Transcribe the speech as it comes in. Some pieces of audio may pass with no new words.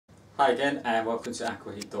Hi again and welcome to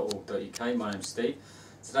aquaheat.org.uk. My name's Steve.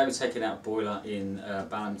 Today we're taking out a boiler in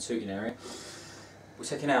Balham Tooting area. We're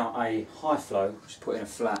taking out a high flow, which is put in a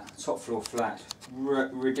flat, top floor flat,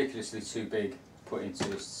 ridiculously too big, put into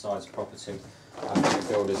this size property. The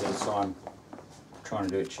builders at the time trying to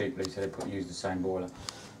do it cheaply, so they use the same boiler.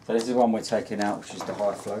 So this is the one we're taking out, which is the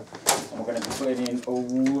high flow. And we're going to be putting in all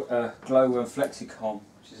glowworm flexicom,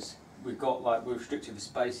 which is we're restricted for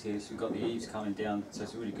space here, so we've got the eaves coming down, so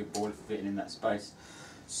it's a really good boiler for fitting in that space.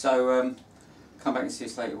 So come back and see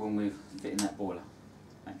us later when we're fitting that boiler.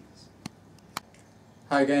 Thanks.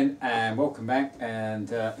 Hi again and welcome back, and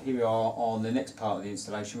here we are on the next part of the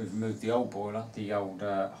installation. We've removed the old boiler, the old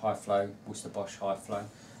high flow, Worcester Bosch high flow,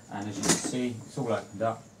 and as you can see it's all opened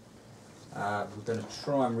up. We're going to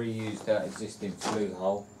try and reuse that existing flue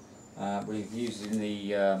hole. We've used in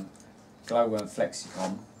the glowworm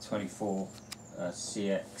flexicom 24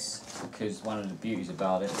 CX because one of the beauties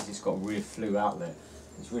about it is it's got a rear flue outlet.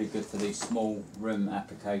 It's really good for these small room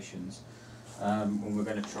applications, and we're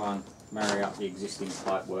going to try and marry up the existing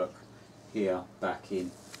pipework here back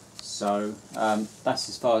in. So that's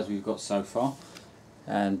as far as we've got so far,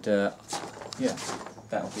 and yeah,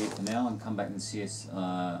 that'll be it for now, and come back and see us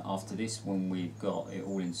after this when we've got it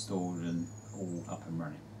all installed and all up and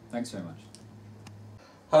running. Thanks very much.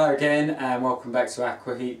 Hi again and welcome back to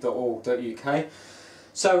aquaheat.org.uk.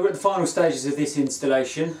 So we're at the final stages of this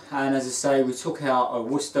installation, and as I say, we took out a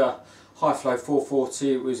Worcester high flow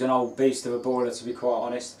 440. It was an old beast of a boiler, to be quite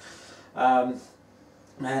honest, and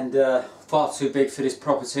far too big for this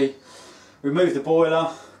property. Removed the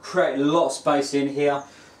boiler, created a lot of space in here.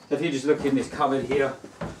 So if you just look in this cupboard here,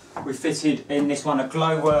 we fitted in this one a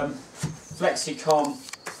glowworm flexicom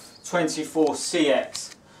 24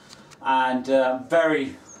 CX, and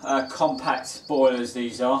very compact boilers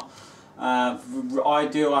these are.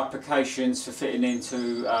 Ideal applications for fitting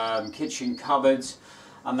into kitchen cupboards,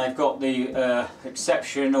 and they've got the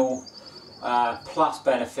exceptional plus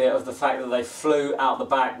benefit of the fact that they flue out the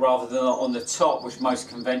back rather than on the top, which most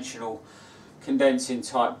conventional condensing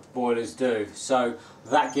type boilers do. So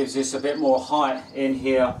that gives us a bit more height in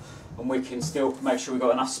here, and we can still make sure we've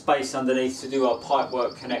got enough space underneath to do our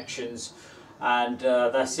pipework connections. And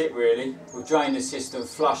that's it really. We've drained the system,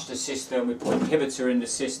 flushed the system, we put an inhibitor in the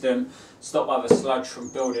system, stop other sludge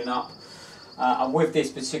from building up. And with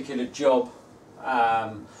this particular job,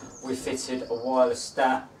 we fitted a wireless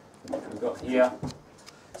stat, which we've got here.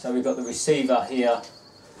 So we've got the receiver here,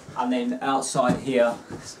 and then outside here,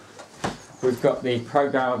 we've got the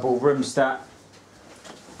programmable room stat.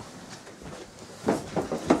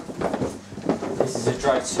 This is a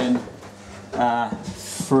Drayton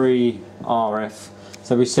 3 RF,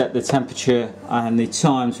 so we set the temperature and the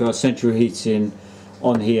time to our central heating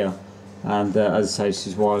on here, and as I say, this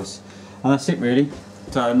is wireless, and that's it really.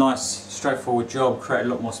 So a nice straightforward job, create a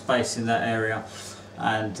lot more space in that area,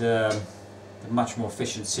 and a much more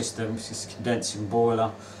efficient system. It's just a condensing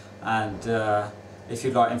boiler, and if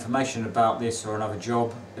you'd like information about this or another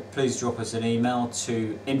job, please drop us an email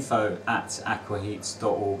to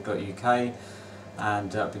info@aquaheats.org.uk,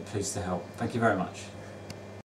 and I'd be pleased to help. Thank you very much.